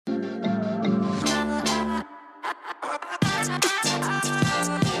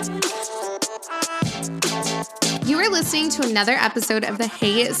listening to another episode of the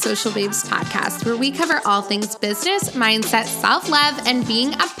Hey Social Babes podcast, where we cover all things business, mindset, self-love, and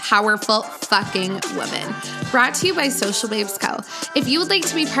being a powerful fucking woman. Brought to you by Social Babes Co. If you would like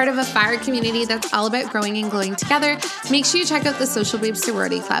to be part of a fire community that's all about growing and glowing together, make sure you check out the Social Babes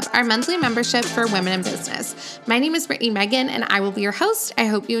Sorority Club, our monthly membership for women in business. My name is Brittany Megan, and I will be your host. I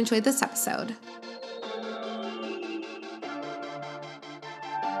hope you enjoyed this episode.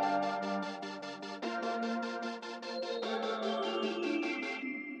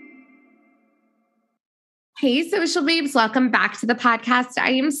 Hey, Social Babes, welcome back to the podcast.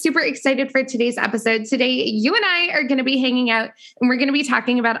 I am super excited for today's episode. Today, you and I are going to be hanging out and we're going to be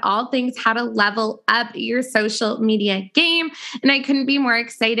talking about all things how to level up your social media game. And I couldn't be more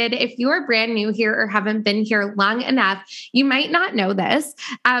excited. If you're brand new here or haven't been here long enough, you might not know this.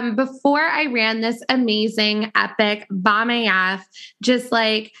 Before I ran this amazing, epic, bomb AF,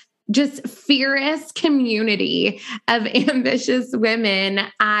 just fierce community of ambitious women,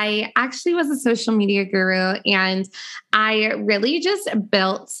 I actually was a social media guru, and I really just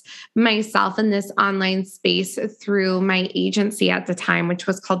built myself in this online space through my agency at the time, which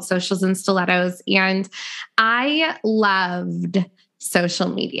was called Socials and Stilettos. And I loved social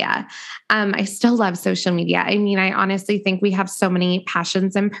media. I still love social media. I mean, I honestly think we have so many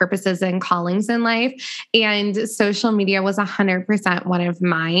passions and purposes and callings in life, and social media was 100% one of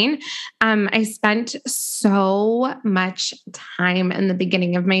mine. I spent so much time in the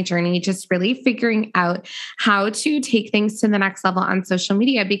beginning of my journey just really figuring out how to take things to the next level on social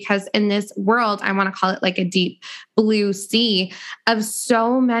media, because in this world, I want to call it like a deep blue sea of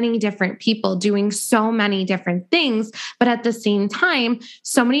so many different people doing so many different things, but at the same time,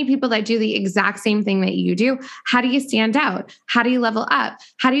 so many people that do the exact same thing that you do. How do you stand out? How do you level up?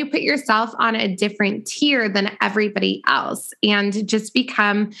 How do you put yourself on a different tier than everybody else and just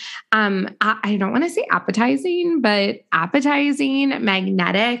become, I don't want to say appetizing, but appetizing,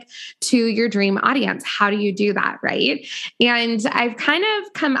 magnetic to your dream audience? How do you do that, right? And I've kind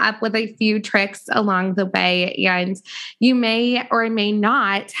of come up with a few tricks along the way, and you may or may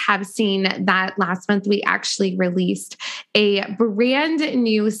not have seen that last month we actually released a brand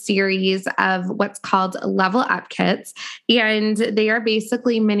new series of what's called Level Up Kits. And they are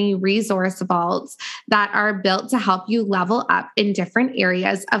basically mini resource vaults that are built to help you level up in different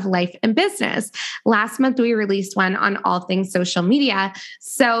areas of life and business. Last month, we released one on all things social media.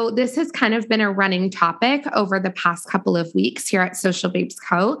 So this has kind of been a running topic over the past couple of weeks here at Social Babes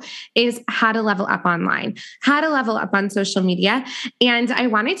Co. is how to level up online, how to level up on social media. And I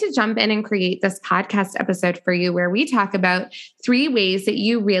wanted to jump in and create this podcast episode for you where we talk about 3 ways that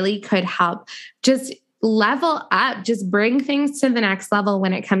you really could help just level up, just bring things to the next level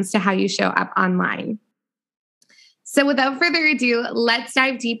when it comes to how you show up online. So without further ado, let's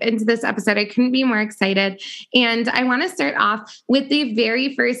dive deep into this episode. I couldn't be more excited. And I want to start off with the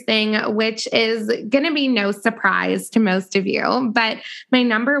very first thing, which is going to be no surprise to most of you. But my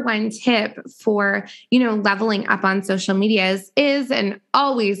number one tip for, leveling up on social media is and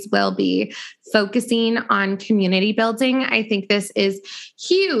always will be focusing on community building. I think this is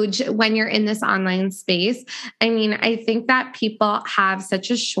huge when you're in this online space. I mean, I think that people have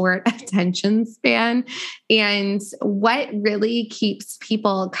such a short attention span, and what really keeps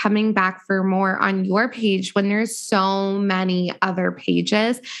people coming back for more on your page when there's so many other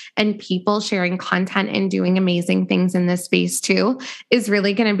pages and people sharing content and doing amazing things in this space too is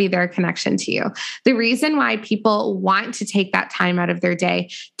really going to be their connection to you. The reason why people want to take that time out of their day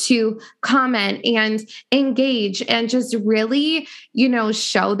to comment and engage and just really,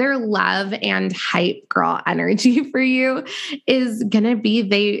 show their love and hype girl energy for you is going to be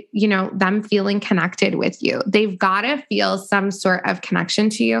them feeling connected with you. They've got to feel some sort of connection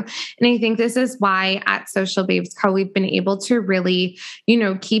to you. And I think this is why at Social Babes Co, we've been able to really,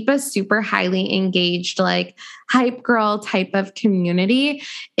 keep a super highly engaged, like hype girl type of community,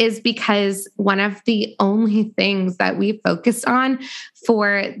 is because one of the only things that we focused on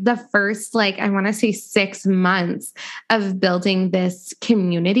for the first, I want to say 6 months of building this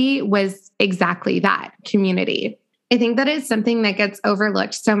community was exactly that, community. I think that is something that gets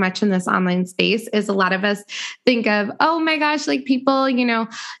overlooked so much in this online space is a lot of us think of, oh my gosh, people,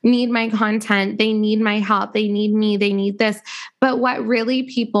 need my content. They need my help. They need me. They need this. But what really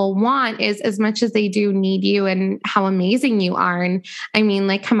people want is, as much as they do need you and how amazing you are. And I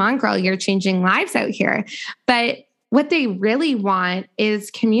mean, come on, girl, you're changing lives out here. But what they really want is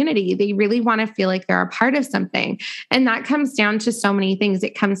community. They really want to feel like they're a part of something. And that comes down to so many things.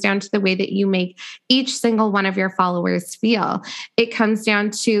 It comes down to the way that you make each single one of your followers feel. It comes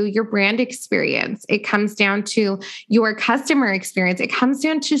down to your brand experience. It comes down to your customer experience. It comes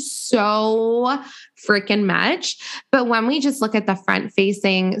down to so freaking much. But when we just look at the front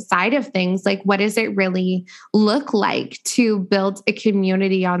facing side of things, like what does it really look like to build a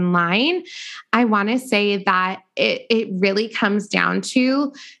community online? I want to say that it really comes down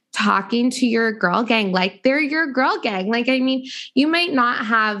to talking to your girl gang like they're your girl gang. Like, I mean, you might not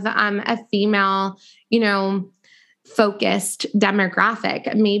have a female, focused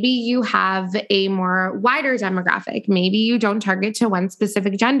demographic. Maybe you have a more wider demographic. Maybe you don't target to one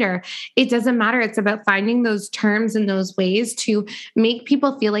specific gender. It doesn't matter. It's about finding those terms and those ways to make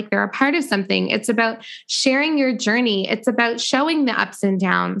people feel like they're a part of something. It's about sharing your journey. It's about showing the ups and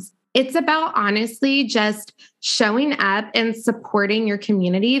downs. It's about honestly just showing up and supporting your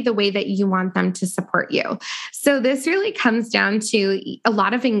community the way that you want them to support you. So this really comes down to a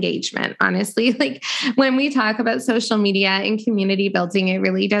lot of engagement, honestly. Like when we talk about social media and community building, it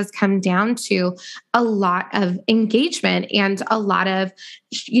really does come down to a lot of engagement and a lot of,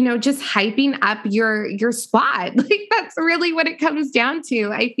 just hyping up your squad. Like that's really what it comes down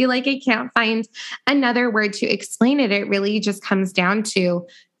to. I feel like I can't find another word to explain it. It really just comes down to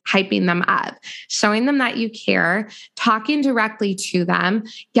hyping them up, showing them that you care, talking directly to them,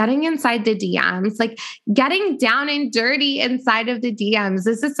 getting inside the DMs, like getting down and dirty inside of the DMs.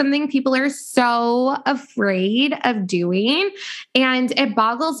 This is something people are so afraid of doing. And it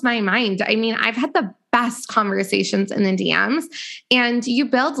boggles my mind. I mean, I've had the best conversations in the DMs, and you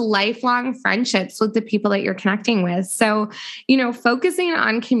build lifelong friendships with the people that you're connecting with. So, focusing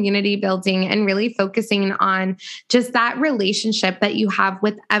on community building and really focusing on just that relationship that you have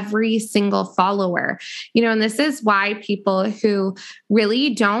with every single follower, and this is why people who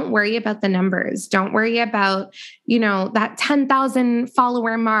really don't worry about the numbers, don't worry about, that 10,000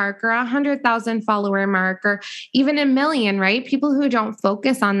 follower mark or 100,000 follower mark, or even a million, right? People who don't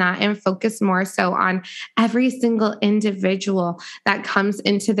focus on that and focus more so on every single individual that comes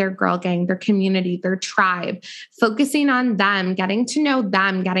into their girl gang, their community, their tribe, focusing on them, getting to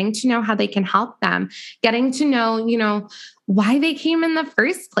know how they can help them, getting to know, why they came in the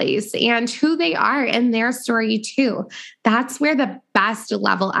first place and who they are and their story too. That's where the best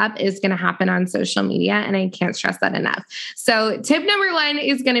level up is going to happen on social media. And I can't stress that enough. So tip number 1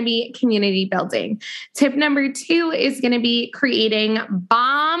 is going to be community building. Tip number 2 is going to be creating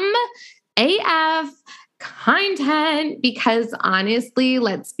bomb AF content, because honestly,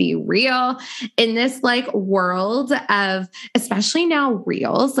 let's be real, in this world of, especially now,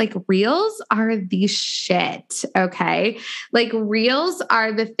 reels are the shit. Okay. Reels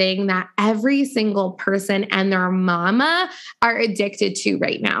are the thing that every single person and their mama are addicted to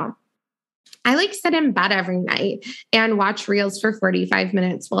right now. I sit in bed every night and watch reels for 45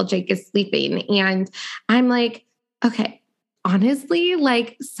 minutes while Jake is sleeping. And I'm like, okay, honestly,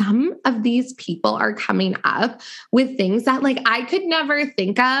 some of these people are coming up with things that I could never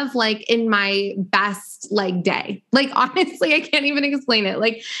think of in my best day. Honestly, I can't even explain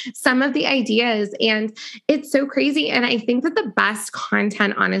it. Some of the ideas, and it's so crazy. And I think that the best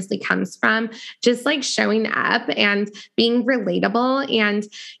content honestly comes from just showing up and being relatable and,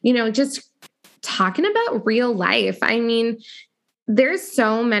 just talking about real life. I mean, there's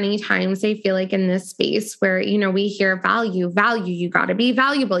so many times I feel in this space where, we hear value, you got to be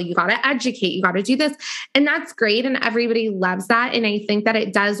valuable, you got to educate, you got to do this. And that's great. And everybody loves that. And I think that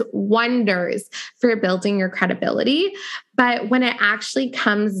it does wonders for building your credibility. But when it actually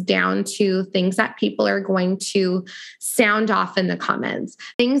comes down to things that people are going to sound off in the comments,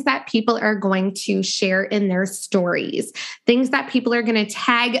 things that people are going to share in their stories, things that people are going to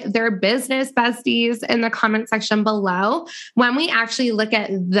tag their business besties in the comment section below, when we actually look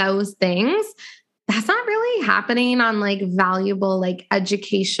at those things, that's not really happening on valuable,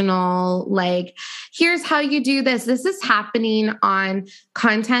 educational, here's how you do this. This is happening on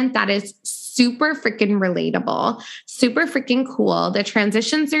content that is super freaking relatable, super freaking cool. The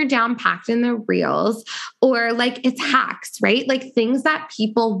transitions are down packed in the reels, or it's hacks, right? Things that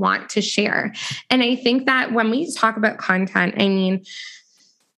people want to share. And I think that when we talk about content, I mean,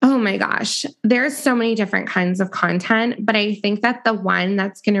 oh my gosh, there's so many different kinds of content, but I think that the one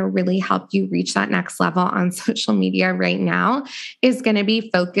that's going to really help you reach that next level on social media right now is going to be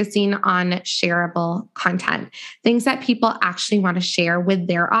focusing on shareable content, things that people actually want to share with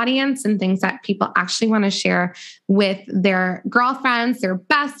their audience and things that people actually want to share with their girlfriends, their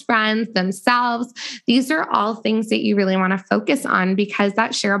best friends, themselves. These are all things that you really want to focus on, because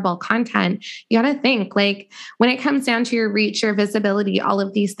that shareable content, you got to think when it comes down to your reach, your visibility, all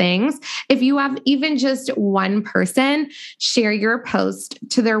of these these things. If you have even just one person share your post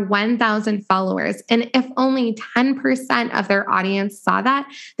to their 1,000 followers, and if only 10% of their audience saw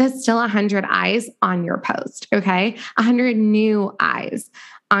that, that's still 100 eyes on your post, okay? 100 new eyes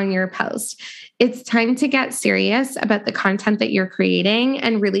on your post. It's time to get serious about the content that you're creating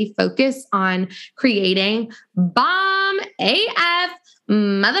and really focus on creating bomb AF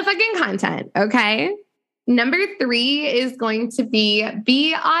motherfucking content, okay? Number 3 is going to be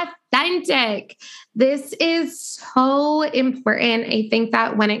authentic. This is so important. I think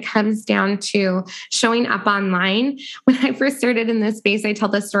that when it comes down to showing up online, when I first started in this space, I tell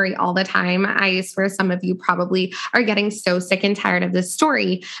this story all the time. I swear some of you probably are getting so sick and tired of this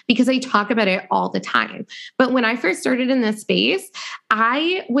story because I talk about it all the time. But when I first started in this space,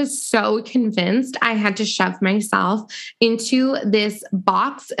 I was so convinced I had to shove myself into this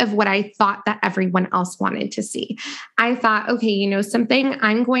box of what I thought that everyone else wanted to see. I thought, okay, you know something,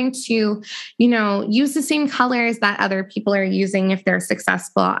 I'm going to, use the same colors that other people are using if they're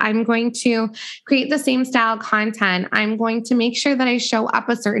successful. I'm going to create the same style content. I'm going to make sure that I show up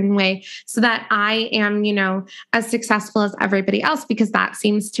a certain way so that I am, as successful as everybody else, because that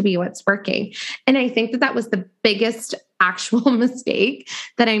seems to be what's working. And I think that was the biggest actual mistake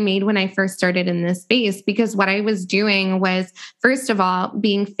that I made when I first started in this space, because what I was doing was, first of all,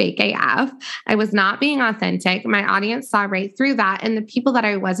 being fake AF. I was not being authentic. My audience saw right through that. And the people that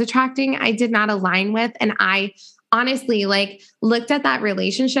I was attracting, I did not align with. And I honestly looked at that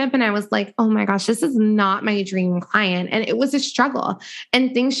relationship and I was like, oh my gosh, this is not my dream client. And it was a struggle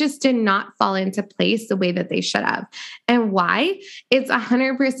and things just did not fall into place the way that they should have. And why? It's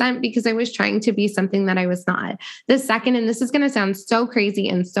 100% because I was trying to be something that I was not. The second, and this is going to sound so crazy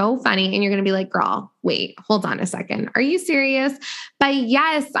and so funny, and you're going to be like, girl, wait, hold on a second. Are you serious? But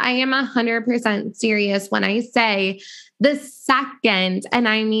yes, I am 100% serious when I say the second, and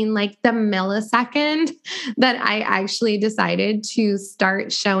I mean like the millisecond that I actually decided to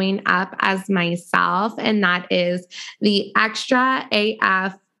start showing up as myself. And that is the extra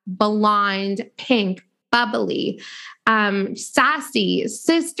AF, blonde, pink, bubbly, sassy,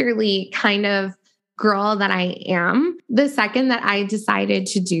 sisterly kind of girl that I am. The second that I decided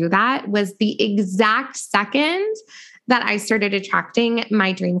to do that was the exact second that I started attracting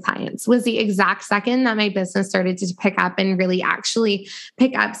my dream clients, was the exact second that my business started to pick up and really actually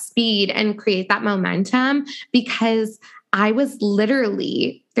pick up speed and create that momentum, because I was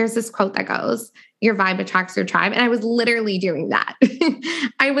literally, there's this quote that goes, your vibe attracts your tribe. And I was literally doing that.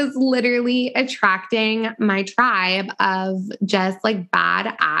 I was literally attracting my tribe of just like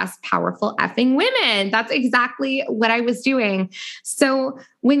badass, powerful effing women. That's exactly what I was doing. So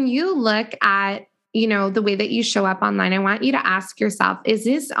when you look at the way that you show up online, I want you to ask yourself, is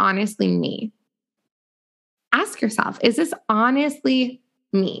this honestly me? Ask yourself, is this honestly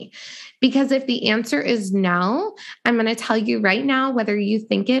me? Because if the answer is no, I'm going to tell you right now, whether you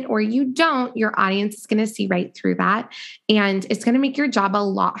think it or you don't, your audience is going to see right through that. And it's going to make your job a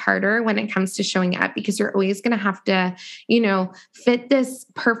lot harder when it comes to showing up, because you're always going to have to, fit this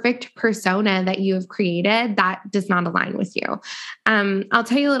perfect persona that you have created that does not align with you. I'll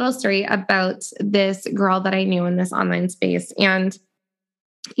tell you a little story about this girl that I knew in this online space. And,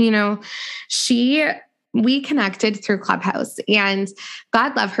 we connected through Clubhouse, and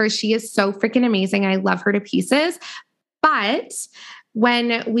God love her. She is so freaking amazing. I love her to pieces. But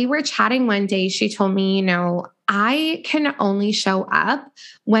when we were chatting one day, she told me, I can only show up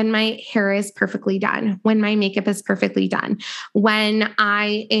when my hair is perfectly done, when my makeup is perfectly done, when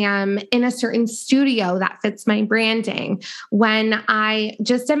I am in a certain studio that fits my branding, when I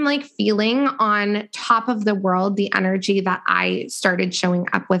just am like feeling on top of the world, the energy that I started showing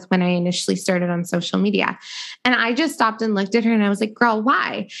up with when I initially started on social media. And I just stopped and looked at her and I was like, girl,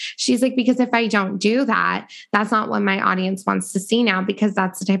 why? She's like, because if I don't do that, that's not what my audience wants to see now, because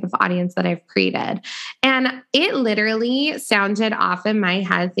that's the type of audience that I've created. And it literally sounded off in my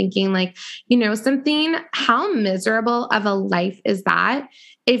head thinking like, something, how miserable of a life is that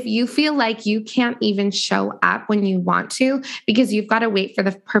if you feel like you can't even show up when you want to because you've got to wait for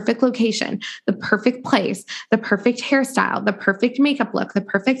the perfect location, the perfect place, the perfect hairstyle, the perfect makeup look, the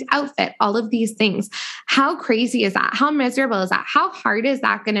perfect outfit, all of these things. How crazy is that? How miserable is that? How hard is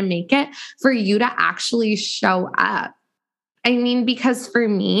that going to make it for you to actually show up? I mean, because for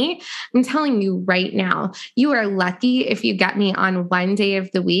me, I'm telling you right now, you are lucky if you get me on one day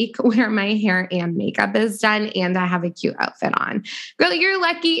of the week where my hair and makeup is done and I have a cute outfit on. Girl, you're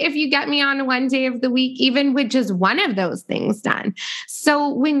lucky if you get me on one day of the week, even with just one of those things done. So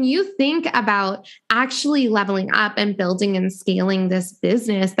when you think about actually leveling up and building and scaling this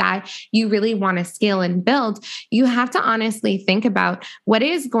business that you really want to scale and build, you have to honestly think about what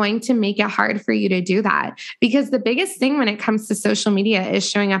is going to make it hard for you to do that. Because the biggest thing when it comes to social media is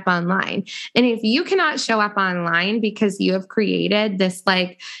showing up online. And if you cannot show up online because you have created this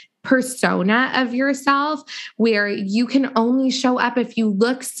like persona of yourself where you can only show up if you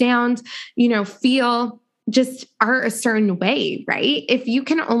look, sound, feel, just are a certain way, right? If you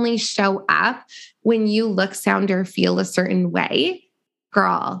can only show up when you look, sound, or feel a certain way,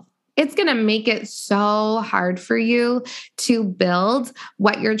 girl, it's going to make it so hard for you to build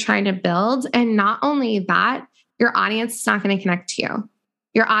what you're trying to build. And not only that, your audience is not going to connect to you.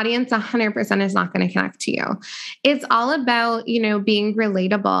 Your audience 100% is not going to connect to you. It's all about, being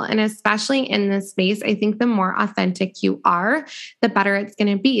relatable. And especially in this space, I think the more authentic you are, the better it's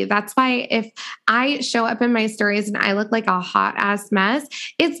going to be. That's why if I show up in my stories and I look like a hot ass mess,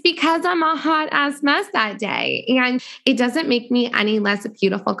 it's because I'm a hot ass mess that day. And it doesn't make me any less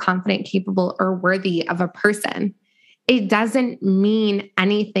beautiful, confident, capable, or worthy of a person. It doesn't mean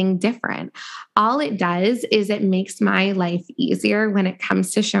anything different. All it does is it makes my life easier when it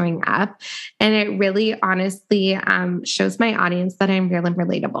comes to showing up. And it really honestly shows my audience that I'm real and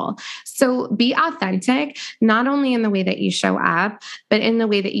relatable. So be authentic, not only in the way that you show up, but in the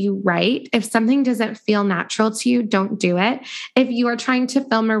way that you write. If something doesn't feel natural to you, don't do it. If you are trying to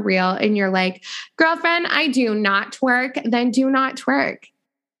film a reel and you're like, girlfriend, I do not twerk, then do not twerk.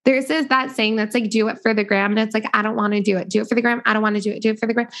 There's that saying that's like, do it for the gram. And it's like, I don't want to do it. Do it for the gram. I don't want to do it. Do it for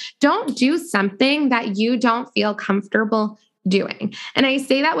the gram. Don't do something that you don't feel comfortable doing. And I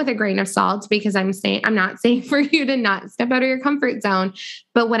say that with a grain of salt because I'm not saying for you to not step out of your comfort zone.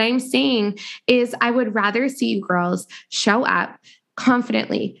 But what I'm saying is I would rather see you girls show up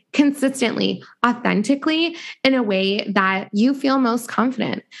confidently, consistently, authentically in a way that you feel most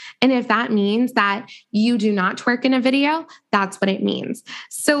confident. And if that means that you do not twerk in a video, that's what it means.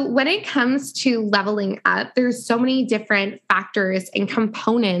 So when it comes to leveling up, there's so many different factors and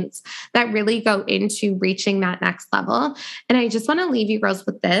components that really go into reaching that next level. And I just want to leave you girls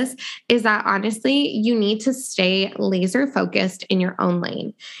with this, is that honestly, you need to stay laser focused in your own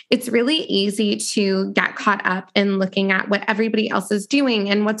lane. It's really easy to get caught up in looking at what everybody else is doing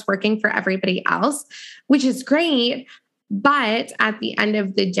and what's working for everybody else, which is great. But at the end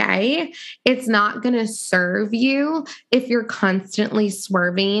of the day, it's not going to serve you if you're constantly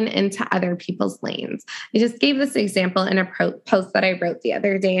swerving into other people's lanes. I just gave this example in a post that I wrote the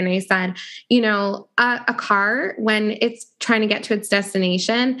other day. And I said, a car, when it's trying to get to its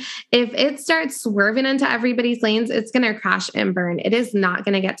destination, if it starts swerving into everybody's lanes, it's going to crash and burn. It is not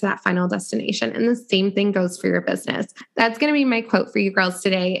going to get to that final destination. And the same thing goes for your business. That's going to be my quote for you girls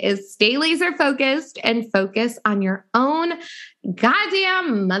today, is stay laser focused and focus on your own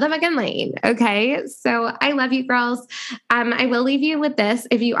goddamn motherfucking lane. Okay. So I love you girls. I will leave you with this.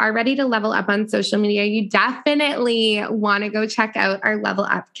 If you are ready to level up on social media, you definitely want to go check out our Level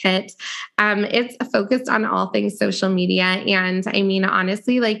Up Kit. It's focused on all things social media. And I mean,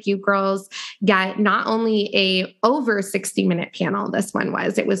 honestly, like you girls get not only a over 60-minute panel,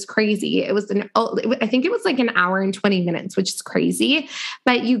 it was crazy. It was I think it was like an hour and 20 minutes, which is crazy,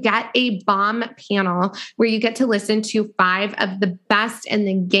 but you get a bomb panel where you get to listen to 5 of the best in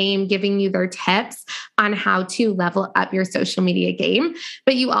the game, giving you their tips on how to level up your social media game.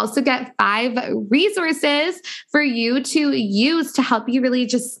 But you also get 5 resources for you to use to help you really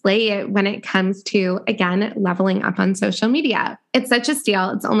just slay it when it comes to, again, leveling up on social media. It's such a steal.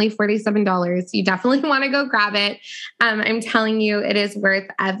 It's only $47. You definitely want to go grab it. I'm telling you, it is worth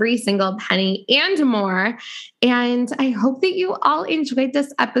every single penny and more. And I hope that you all enjoyed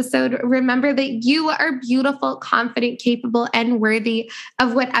this episode. Remember that you are beautiful, confident, capable, and worthy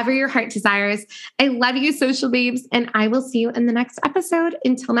of whatever your heart desires. I love you, social babes, and I will see you in the next episode.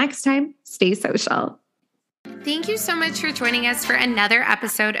 Until next time, stay social. Thank you so much for joining us for another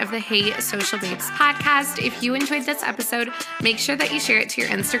episode of the Hey Social Babes podcast. If you enjoyed this episode, make sure that you share it to your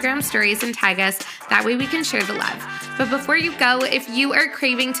Instagram stories and tag us. That way we can share the love. But before you go, if you are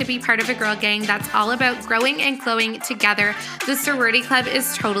craving to be part of a girl gang that's all about growing and glowing together, the Sorority Club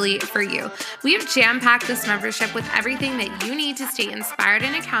is totally for you. We have jam-packed this membership with everything that you need to stay inspired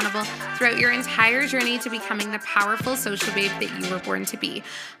and accountable throughout your entire journey to becoming the powerful social babe that you were born to be.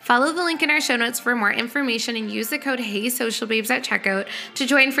 Follow the link in our show notes for more information, and use the code HeySocialBabes at checkout to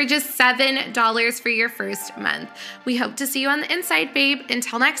join for just $7 for your first month. We hope to see you on the inside, babe.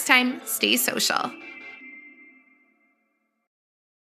 Until next time, stay social.